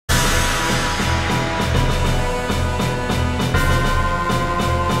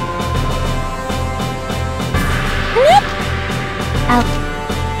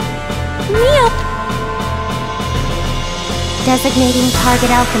Designating target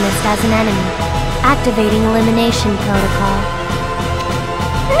alchemist as an enemy. Activating elimination protocol.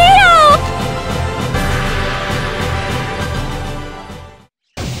 Nito!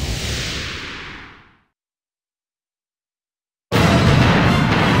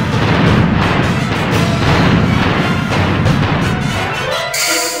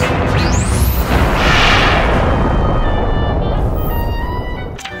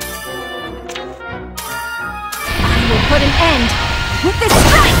 Put an end with this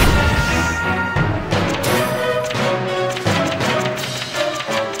strike!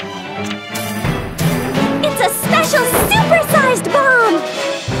 It's a special super-sized bomb!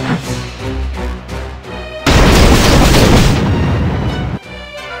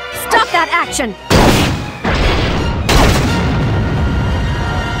 Stop that action!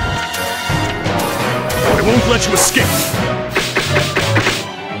 I won't let you escape!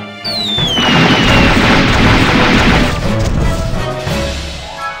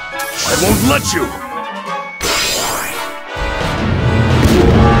 I won't let you!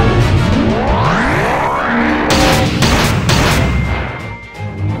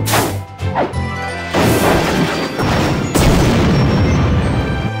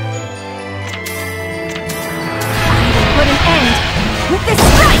 Put an end with this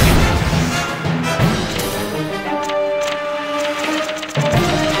strike!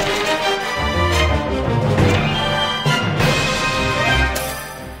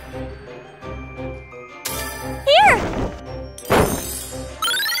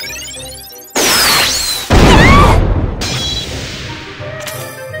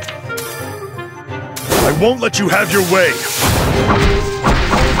 I won't let you have your way!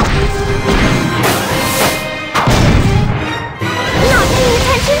 Not paying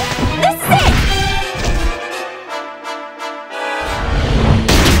attention? This is it!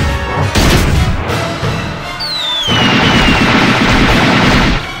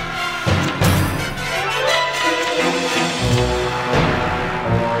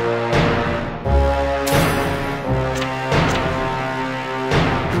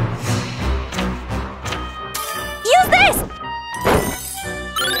 Use this!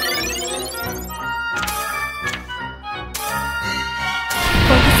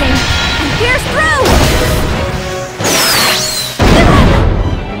 Focusing and pierce through!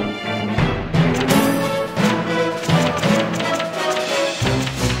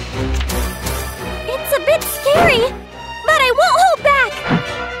 It's a bit scary, but I won't hold back!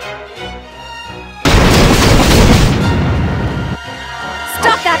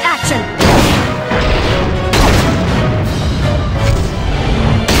 Stop that action!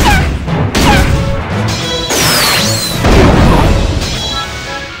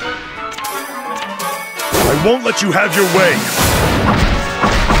 I won't let you have your way!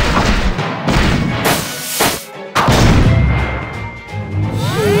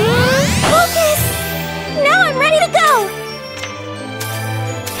 Focus! Now I'm ready to go!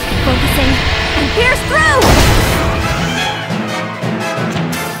 Focusing and pierce through!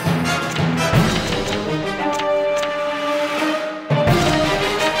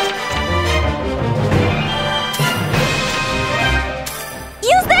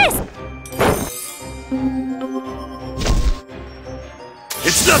 Use this!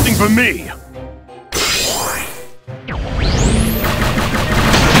 It's nothing for me!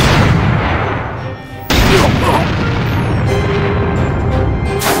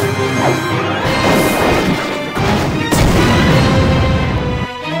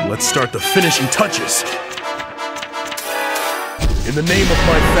 Let's start the finishing touches. In the name of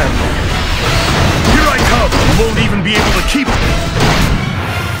my family. Here I come! You won't even be able to keep it!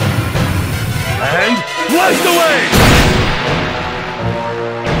 And blast away!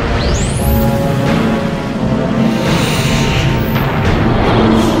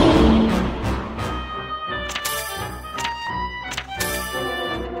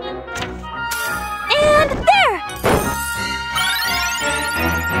 And there!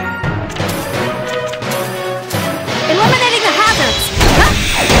 Eliminating the hazards! Huh?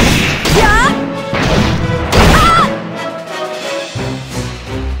 Yeah! Ah!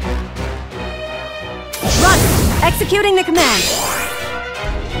 Run! Executing the command!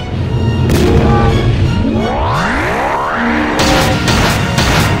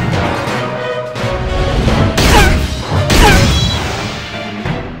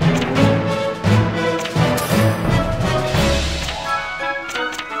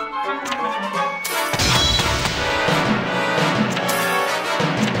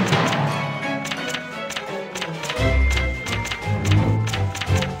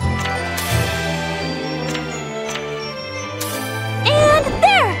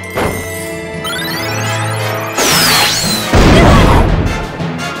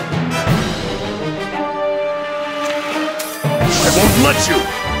 let you!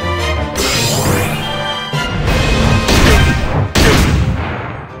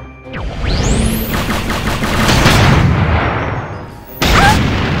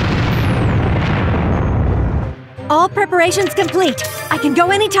 All preparations complete. I can go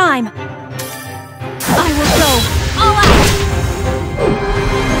anytime. I will go all out.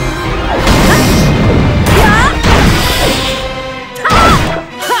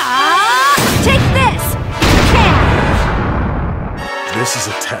 Take this! You can! This is a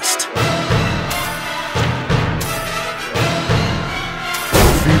test.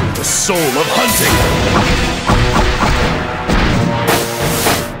 Feel the soul of hunting!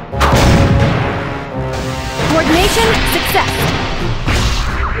 Coordination, success!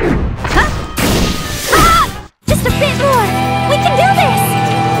 Huh? Ah! Just a bit more! We can do this!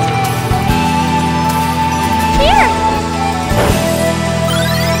 Here!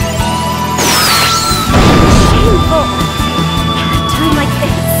 Shameful! At a time like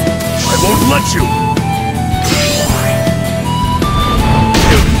this. I won't let you!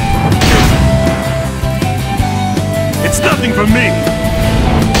 It's nothing for me!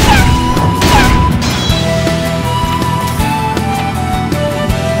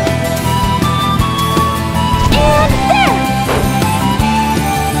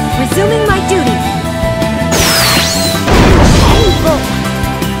 Resuming my duty. Painful!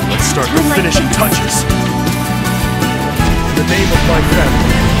 Let's start the finishing touches. In the name of my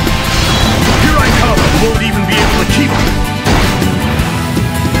family. Here I come! Won't even be able to keep it!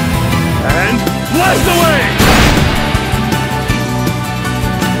 And blast away!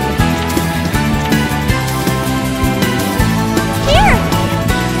 Here!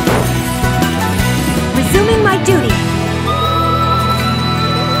 Resuming my duty.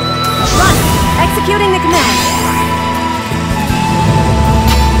 Executing the command.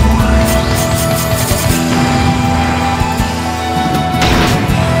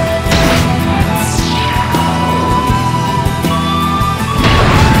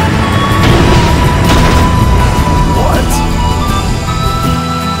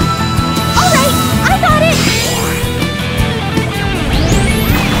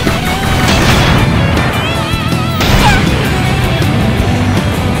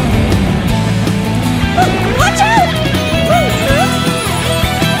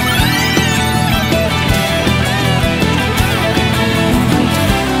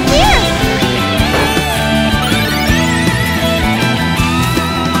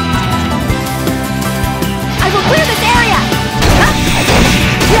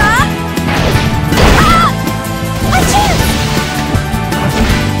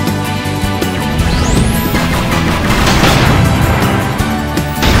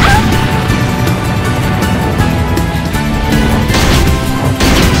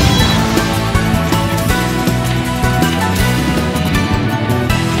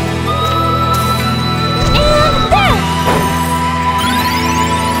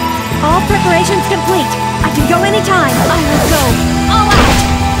 Preparations complete. I can go anytime. I will go all out.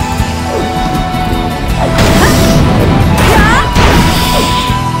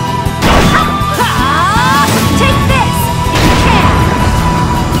 Take this if you can.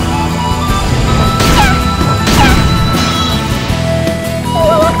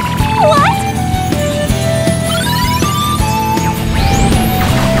 What?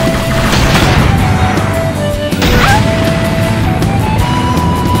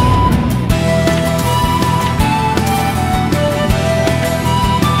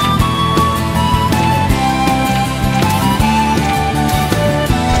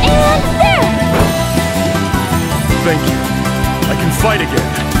 Thank you. I can fight again.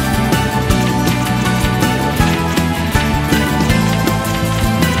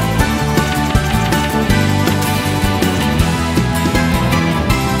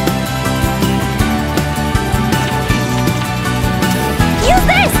 Use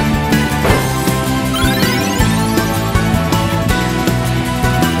this!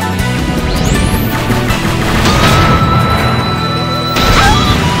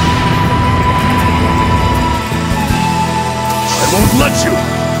 I won't let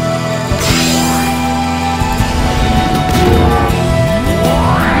you!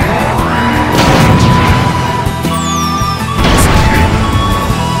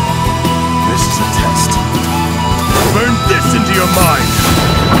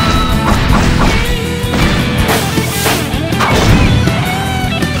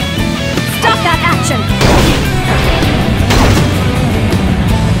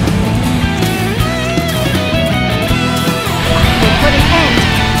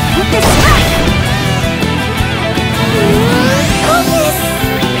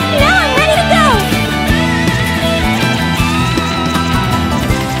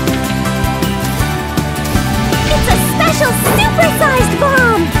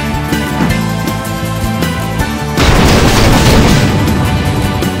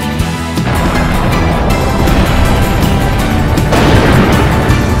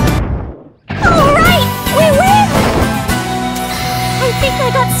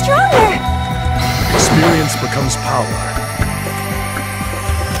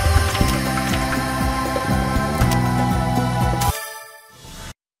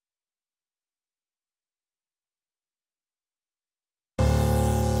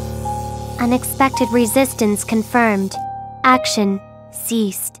 Unexpected resistance confirmed. Action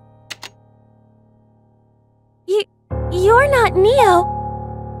ceased. You're not Neo,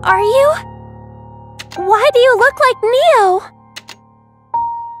 are you? Why do you look like Neo?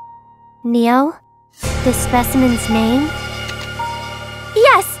 Neo? The specimen's name?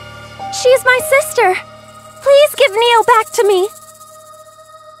 Yes, she's my sister. Please give Neo back to me.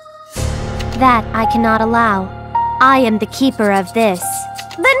 That I cannot allow. I am the keeper of this.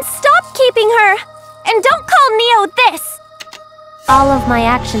 Then stop keeping her! And don't call Neo this! All of my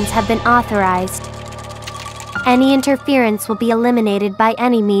actions have been authorized. Any interference will be eliminated by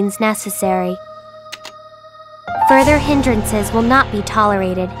any means necessary. Further hindrances will not be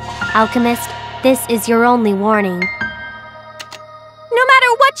tolerated. Alchemist, this is your only warning. No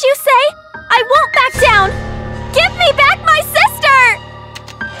matter what you say, I won't back down! Give me back my sister!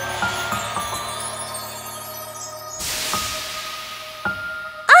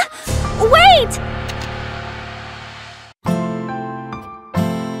 Wait!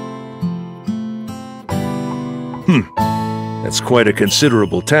 That's quite a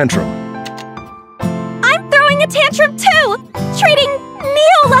considerable tantrum. I'm throwing a tantrum too! Treating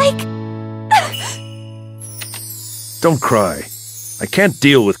Neo like... Don't cry. I can't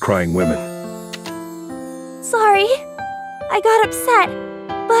deal with crying women. Sorry. I got upset,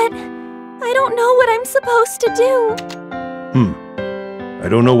 but I don't know what I'm supposed to do. I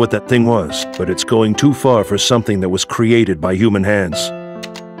don't know what that thing was, but it's going too far for something that was created by human hands.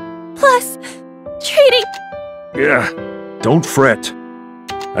 Plus, treating... Yeah, don't fret.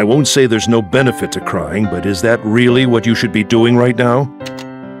 I won't say there's no benefit to crying, but is that really what you should be doing right now?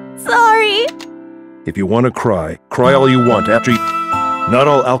 Sorry. If you want to cry, cry all you want after you... Not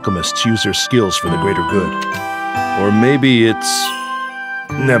all alchemists use their skills for the greater good. Or maybe it's...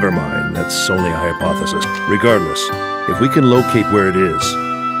 Never mind, that's only a hypothesis. Regardless, if we can locate where it is,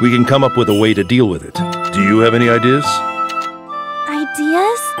 we can come up with a way to deal with it. Do you have any ideas?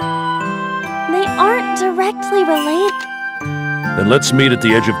 Ideas? They aren't directly related. Then let's meet at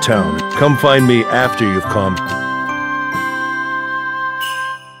the edge of town. Come find me after you've calmed...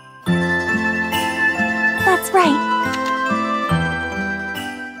 That's right.